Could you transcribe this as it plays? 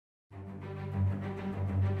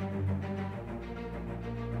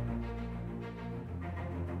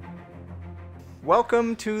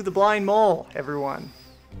Welcome to The Blind Mole, everyone.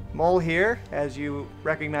 Mole here, as you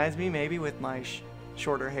recognize me maybe with my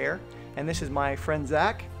shorter hair. And this is my friend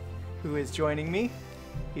Zach, who is joining me.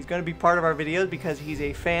 He's going to be part of our videos because he's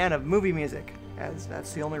a fan of movie music, as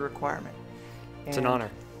that's the only requirement. It's an honor.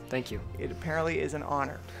 Thank you. It apparently is an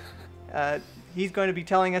honor. He's going to be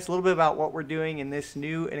telling us a little bit about what we're doing in this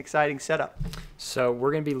new and exciting setup. So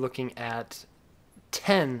we're going to be looking at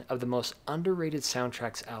 10 of the most underrated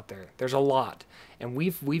soundtracks out there. There's a lot, and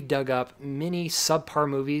we've dug up many subpar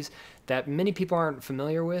movies that many people aren't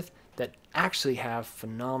familiar with that actually have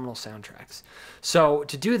phenomenal soundtracks. So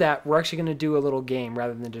to do that, we're actually going to do a little game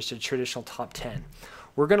rather than just a traditional top 10.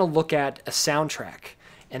 We're going to look at a soundtrack,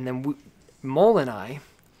 and then Mole and I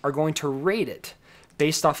are going to rate it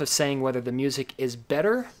based off of saying whether the music is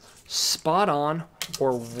better, spot on,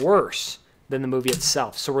 or worse than the movie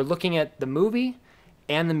itself. So we're looking at the movie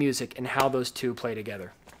and the music and how those two play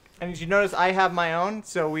together. And as you notice, I have my own,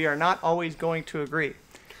 so we are not always going to agree.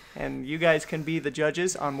 And you guys can be the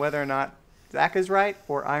judges on whether or not Zach is right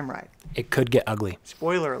or I'm right. It could get ugly.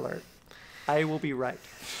 Spoiler alert. I will be right.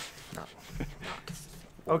 No.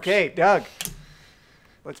 Okay, Doug.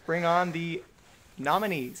 Let's bring on the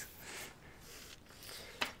nominees.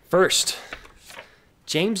 First,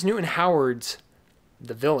 James Newton Howard's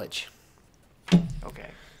The Village. Okay.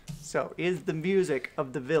 So, is the music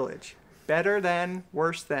of The Village better than,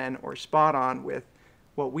 worse than, or spot on with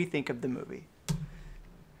what we think of the movie?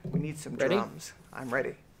 We need some Ready? drums. I'm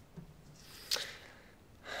ready.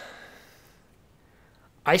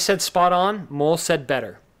 I said spot on. Mole said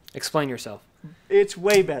better. Explain yourself. It's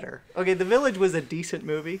way better. Okay, The Village was a decent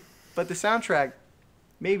movie, but the soundtrack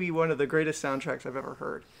may be one of the greatest soundtracks I've ever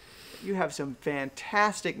heard. You have some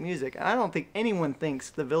fantastic music, and I don't think anyone thinks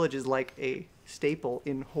The Village is like a staple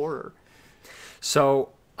in horror. So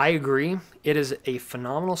I agree. It is a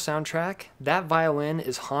phenomenal soundtrack. That violin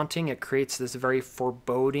is haunting. It creates this very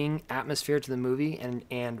foreboding atmosphere to the movie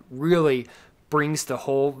and really brings the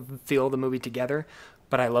whole feel of the movie together.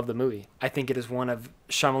 But I love the movie. I think it is one of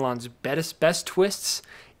Shyamalan's best twists.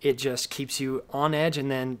 It just keeps you on edge, and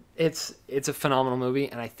then it's a phenomenal movie,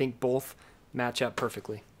 and I think both match up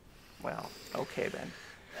perfectly. Well, okay then.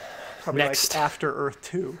 Probably Next. like After Earth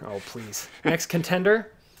 2. Oh, please. Next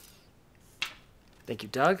contender. Thank you,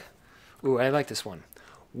 Doug. Ooh, I like this one.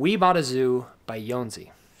 We Bought a Zoo by Yonzi.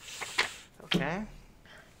 Okay.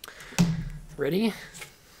 Ready?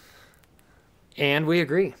 And we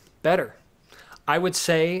agree. Better. I would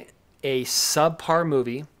say a subpar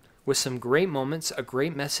movie with some great moments, a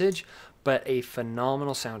great message, but a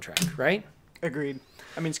phenomenal soundtrack, right? Agreed.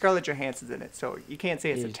 I mean, Scarlett Johansson's in it, so you can't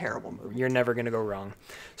say it's a terrible movie. You're never going to go wrong.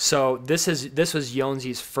 So this was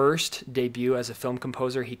Yonzi's first debut as a film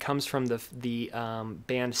composer. He comes from the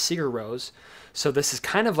band Sigur Rós. So this is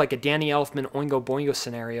kind of like a Danny Elfman Oingo Boingo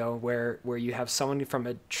scenario where you have someone from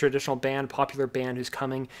a traditional band, popular band, who's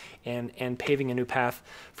coming and paving a new path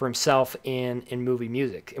for himself in movie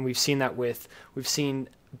music. And we've seen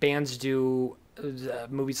bands do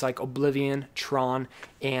movies like Oblivion, Tron,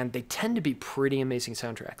 and they tend to be pretty amazing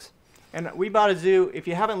soundtracks. And We Bought a Zoo, if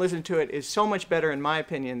you haven't listened to it, is so much better in my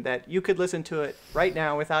opinion that you could listen to it right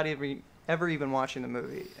now without ever even watching the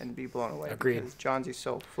movie and be blown away. Agreed. Because Johnsie's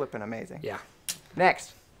so flippin' amazing. Yeah.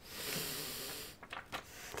 Next.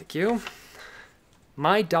 Thank you.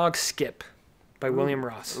 My Dog Skip by William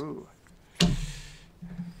Ross. Ooh,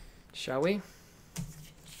 Shall we?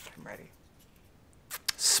 I'm ready.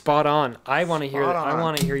 Spot on. I want to hear Spot on. I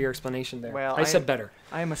want to hear your explanation there. Well, I said better.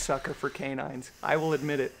 I am a sucker for canines. I will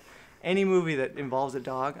admit it. Any movie that involves a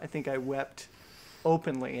dog, I think I wept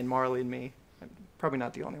openly in Marley and Me. I'm probably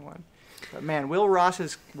not the only one. But man, Will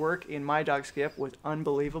Ross's work in My Dog Skip was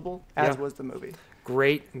unbelievable, as was the movie.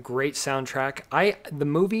 Great soundtrack. The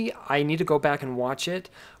movie, I need to go back and watch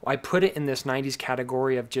it. I put it in this 90s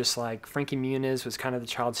category of just like Frankie Muniz was kind of the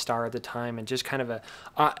child star at the time, and just kind of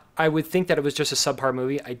I would think that it was just a subpar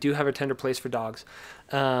movie. I do have a tender place for dogs.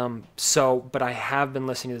 But I have been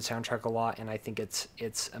listening to the soundtrack a lot, and I think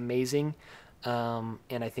it's amazing. And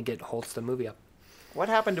I think it holds the movie up. What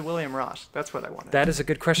happened to William Ross? That's what I wanted. That is a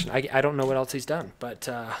good question. I don't know what else he's done, but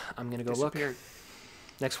I'm going to go look.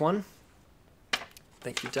 Next one.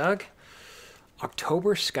 Thank you, Doug.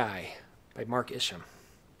 October Sky by Mark Isham.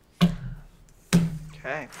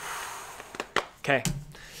 Okay. Okay.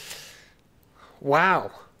 Wow.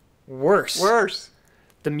 Worse. Worse.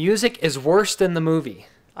 The music is worse than the movie.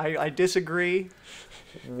 I disagree.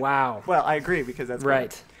 Wow. Well, I agree because that's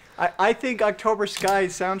right. I think October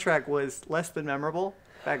Sky's soundtrack was less than memorable.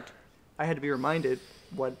 In fact, I had to be reminded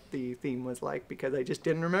what the theme was like because I just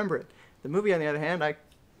didn't remember it. The movie, on the other hand, I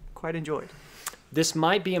quite enjoyed. This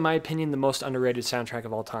might be, in my opinion, the most underrated soundtrack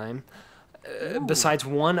of all time. Besides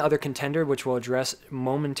one other contender, which we'll address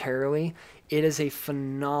momentarily, it is a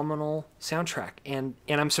phenomenal soundtrack. And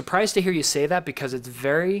I'm surprised to hear you say that because it's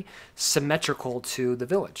very symmetrical to The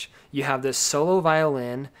Village. You have this solo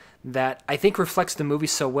violin that I think reflects the movie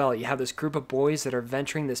so well. You have this group of boys that are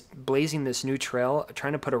blazing this new trail,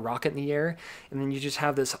 trying to put a rocket in the air, and then you just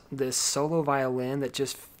have this solo violin that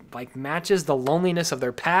just like matches the loneliness of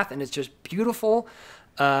their path, and it's just beautiful.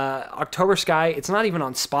 October Sky, it's not even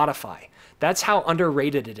on Spotify. That's how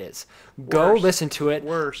underrated it is. Go listen to it.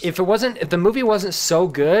 Worse. If the movie wasn't so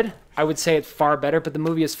good, I would say it's far better, but the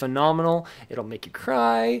movie is phenomenal. It'll make you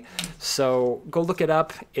cry. So go look it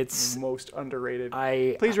up. It's most underrated.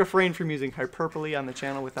 Please refrain from using hyperbole on the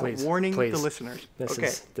channel without warning the listeners.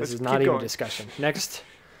 This is not even a discussion. Next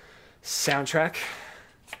soundtrack.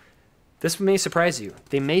 This may surprise you.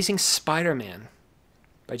 The Amazing Spider-Man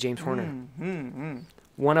by James Horner.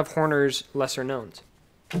 One of Horner's lesser knowns.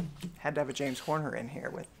 Had to have a James Horner in here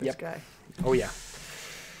with this guy. Oh, yeah.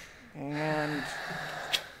 And...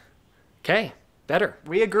 Okay, better.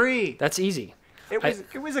 We agree. That's easy. It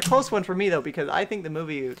was a close one for me, though, because I think the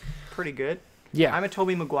movie is pretty good. Yeah. I'm a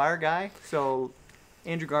Tobey Maguire guy, so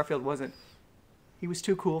Andrew Garfield he was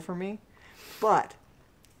too cool for me. But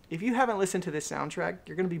if you haven't listened to this soundtrack,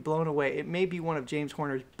 you're going to be blown away. It may be one of James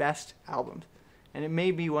Horner's best albums. And it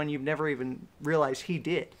may be one you've never even realized he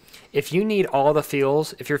did. If you need all the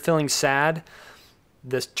feels, if you're feeling sad,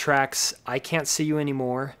 the tracks I Can't See You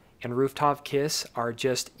Anymore and Rooftop Kiss are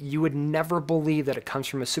just, you would never believe that it comes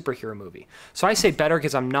from a superhero movie. So I say better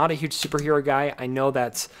because I'm not a huge superhero guy. I know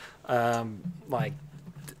that's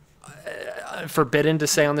forbidden to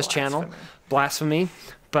say on this channel. Blasphemy.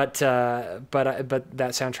 But that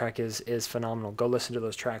soundtrack is phenomenal. Go listen to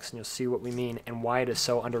those tracks and you'll see what we mean and why it is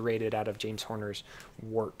so underrated out of James Horner's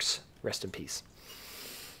works. Rest in peace.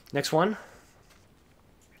 Next one.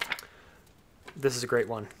 This is a great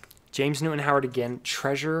one. James Newton Howard again,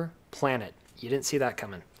 Treasure Planet. You didn't see that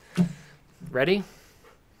coming. Ready?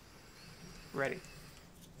 Ready.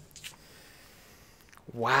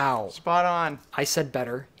 Wow. Spot on. I said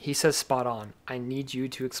better. He says spot on. I need you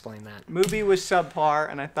to explain that. Movie was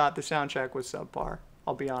subpar, and I thought the soundtrack was subpar.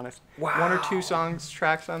 I'll be honest. Wow. One or two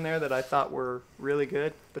tracks on there that I thought were really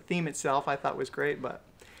good. The theme itself I thought was great, but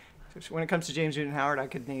when it comes to James Newton Howard, I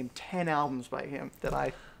could name 10 albums by him that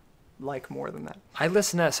I like more than that. I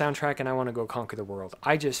listen to that soundtrack and I want to go conquer the world.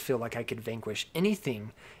 I just feel like I could vanquish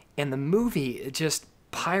anything. And the movie, it just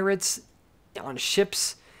pirates on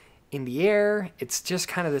ships in the air. It's just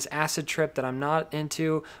kind of this acid trip that I'm not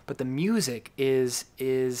into, but the music is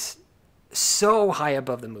so high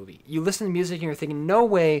above the movie. You listen to the music and you're thinking, no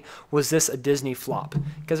way was this a Disney flop,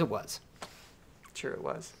 because it was. Sure it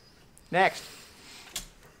was. Next.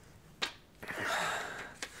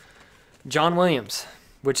 John Williams,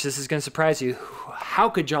 which this is going to surprise you. How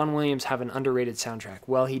could John Williams have an underrated soundtrack?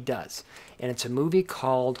 Well, he does. And it's a movie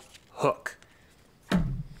called Hook.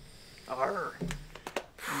 Arr.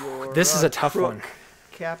 This is a tough one.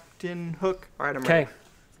 Captain Hook. All right, I'm ready.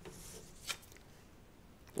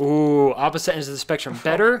 Ooh, opposite ends of the spectrum.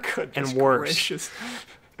 Better and worse.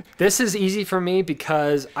 This is easy for me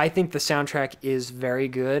because I think the soundtrack is very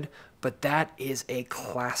good, but that is a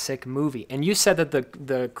classic movie. And you said that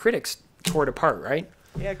the critics tore it apart, right?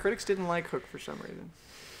 Yeah, critics didn't like Hook for some reason.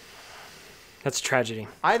 That's a tragedy.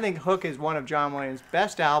 I think Hook is one of John Williams'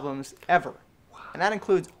 best albums ever. Wow. And that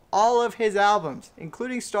includes all of his albums,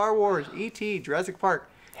 including Star Wars, E.T., Jurassic Park.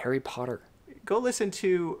 Harry Potter. Go listen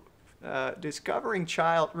to Remembering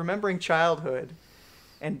Childhood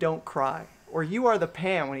and Don't Cry. Or You Are the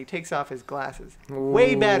Pam when he takes off his glasses. Ooh.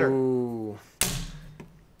 Way better.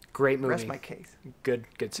 Great movie. Rest my case. Good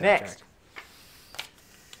soundtrack. Next.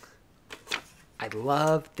 I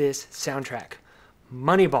love this soundtrack.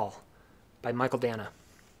 Moneyball by Michael Dana.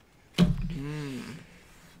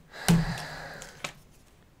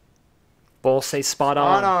 Both say spot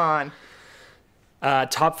on.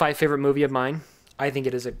 Top 5 favorite movie of mine. I think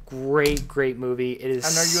it is a great movie. It is.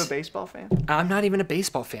 And are you a baseball fan? I'm not even a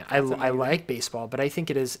baseball fan. I like baseball, but I think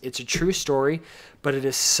it's a true story, but it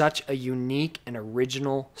is such a unique and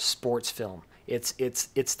original sports film. It's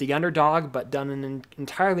the underdog, but done in an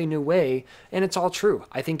entirely new way, and it's all true.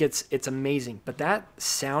 I think it's amazing. But that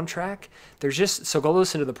soundtrack, so go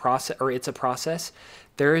listen to the process, or It's a Process.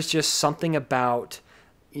 There is just something about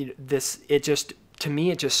this. To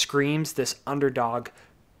me, it just screams this underdog,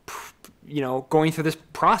 going through this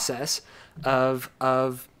process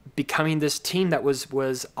of becoming this team that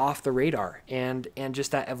was off the radar, and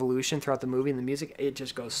just that evolution throughout the movie and the music, it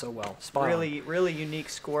just goes so well. Spot on. Really unique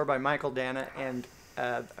score by Michael Dana, and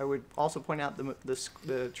I would also point out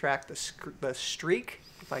the track, the Streak,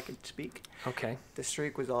 if I could speak. Okay. The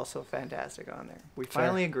Streak was also fantastic on there. We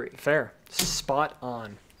finally agree. Fair. Spot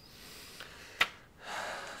on.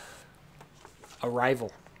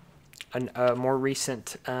 Arrival. A more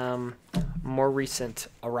recent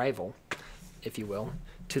arrival, if you will,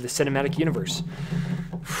 to the cinematic universe.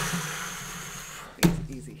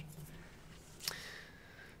 Easy.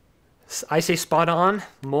 I say spot on.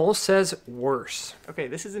 Mole says worse. Okay,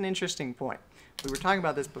 this is an interesting point. We were talking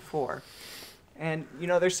about this before. And, you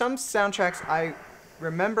know, there's some soundtracks I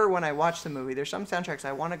remember when I watched the movie. There's some soundtracks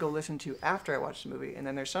I want to go listen to after I watch the movie. And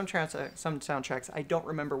then there's some soundtracks I don't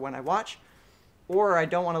remember when I watch or I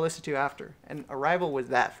don't want to listen to after. And Arrival was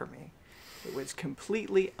that for me. It was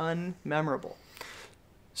completely unmemorable.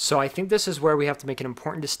 So I think this is where we have to make an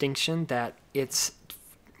important distinction that it's,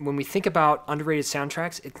 when we think about underrated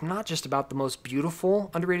soundtracks, it's not just about the most beautiful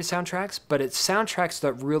underrated soundtracks, but it's soundtracks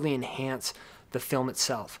that really enhance the film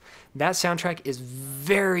itself. That soundtrack is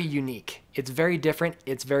very unique. It's very different.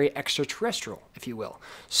 It's very extraterrestrial, if you will.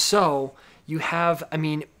 So you have, I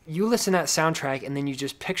mean, you listen to that soundtrack and then you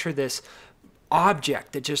just picture this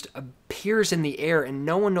object that just appears in the air and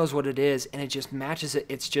no one knows what it is, and it just matches it.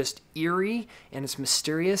 It's just eerie and it's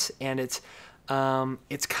mysterious and it's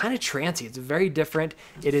kind of trancy. It's very different.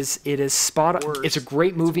 It is spot on. It's a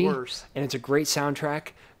great movie and it's a great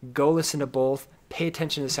soundtrack. Go listen to both. Pay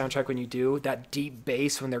attention to the soundtrack when you do. That deep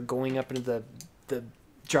bass when they're going up into the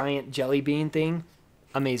giant jelly bean thing.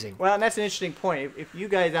 Amazing. Well, and that's an interesting point. If you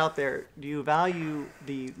guys out there, do you value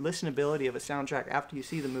the listenability of a soundtrack after you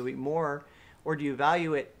see the movie more, or do you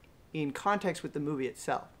value it in context with the movie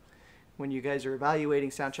itself when you guys are evaluating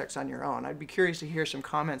soundtracks on your own? I'd be curious to hear some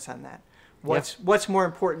comments on that. What's more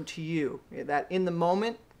important to you? That in the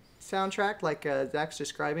moment soundtrack like Zach's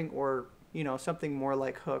describing, or you know, something more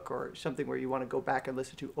like Hook, or something where you want to go back and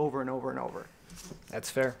listen to over and over and over? That's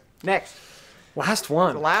fair. Next. Last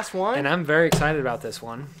one. The last one? And I'm very excited about this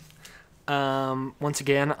one. Once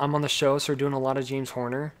again, I'm on the show, so we're doing a lot of James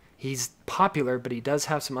Horner. He's popular, but he does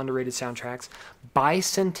have some underrated soundtracks.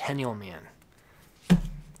 Bicentennial Man.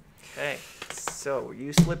 Okay. So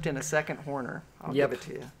you slipped in a second Horner. I'll give it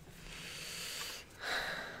to you.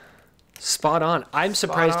 Spot on. I'm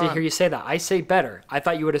surprised to hear you say that. I say better. I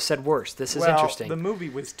thought you would have said worse. This is interesting. The movie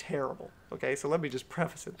was terrible. Okay, so let me just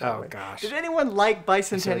preface it that way. Oh, gosh. Did anyone like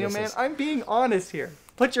Bicentennial Man? I'm being honest here.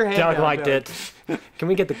 Put your hand down. Doug liked it. Can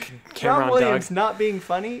we get the camera John on Williams Doug? not being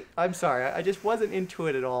funny, I'm sorry. I just wasn't into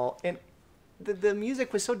it at all. And the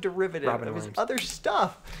music was so derivative of his other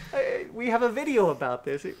stuff. We have a video about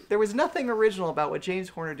this. There was nothing original about what James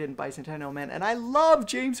Horner did in Bicentennial Man, and I love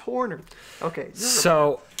James Horner. Okay.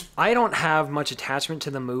 So I don't have much attachment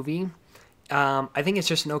to the movie. I think it's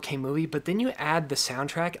just an okay movie, but then you add the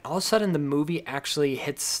soundtrack, all of a sudden the movie actually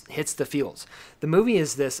hits the feels. The movie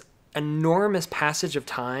is this enormous passage of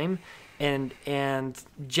time and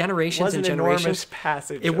generations and generations. Enormous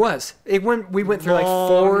passage. It was. We went through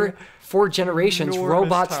like four generations.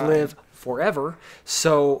 Robots time. live forever.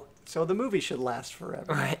 So the movie should last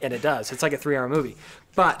forever. And it does. It's like a 3-hour movie.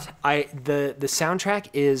 But the soundtrack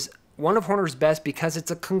is one of Horner's best because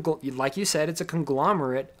it's like you said, it's a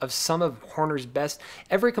conglomerate of some of Horner's best.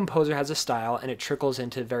 Every composer has a style, and it trickles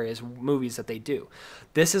into various movies that they do.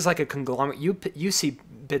 This is like a conglomerate. You see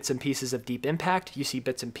bits and pieces of Deep Impact. You see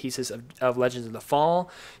bits and pieces of Legends of the Fall.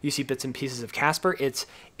 You see bits and pieces of Casper. It's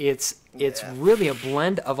really a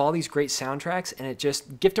blend of all these great soundtracks, and it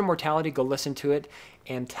just Gift of Mortality. Go listen to it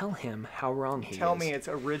and tell him how wrong he is. Tell me it's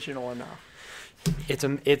original enough.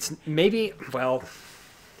 It's maybe, well,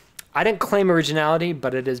 I didn't claim originality,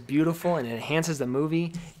 but it is beautiful and it enhances the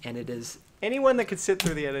movie, and it is. Anyone that could sit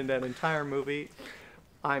through that entire movie,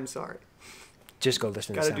 I'm sorry. Just go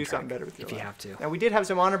listen to the soundtrack. Got to do something better with your if you life. have to. Now, we did have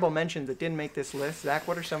some honorable mentions that didn't make this list. Zach,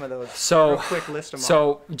 what are some of those? So, real quick list them all.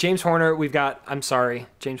 So, James Horner, we've got,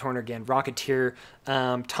 James Horner again, Rocketeer.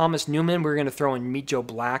 Thomas Newman, we're going to throw in Meet Joe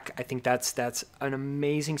Black. I think that's an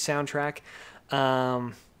amazing soundtrack.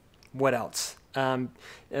 What else?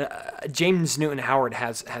 James Newton Howard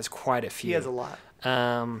has quite a few. He has a lot.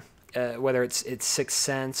 Whether it's Sixth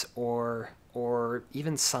Sense or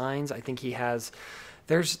even Signs, I think he has.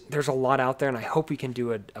 There's a lot out there, and I hope we can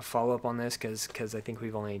do a follow up on this because I think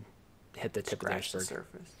we've only hit the tip of the iceberg.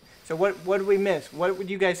 Surface. So what did we miss? What would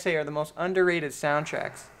you guys say are the most underrated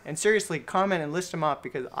soundtracks? And seriously, comment and list them up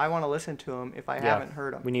because I want to listen to them if I haven't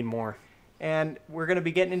heard them. We need more. And we're going to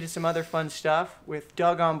be getting into some other fun stuff. With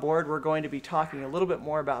Doug on board, we're going to be talking a little bit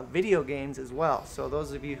more about video games as well. So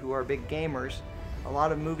those of you who are big gamers, a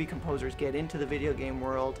lot of movie composers get into the video game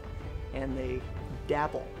world and they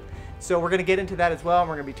dabble. So we're going to get into that as well, and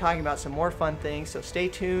we're going to be talking about some more fun things. So stay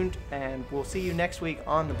tuned, and we'll see you next week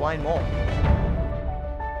on The Blind Mole.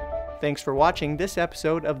 Thanks for watching this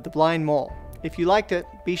episode of The Blind Mole. If you liked it,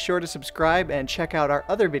 be sure to subscribe and check out our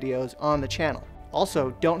other videos on the channel.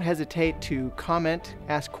 Also, don't hesitate to comment,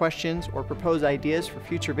 ask questions, or propose ideas for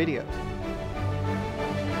future videos.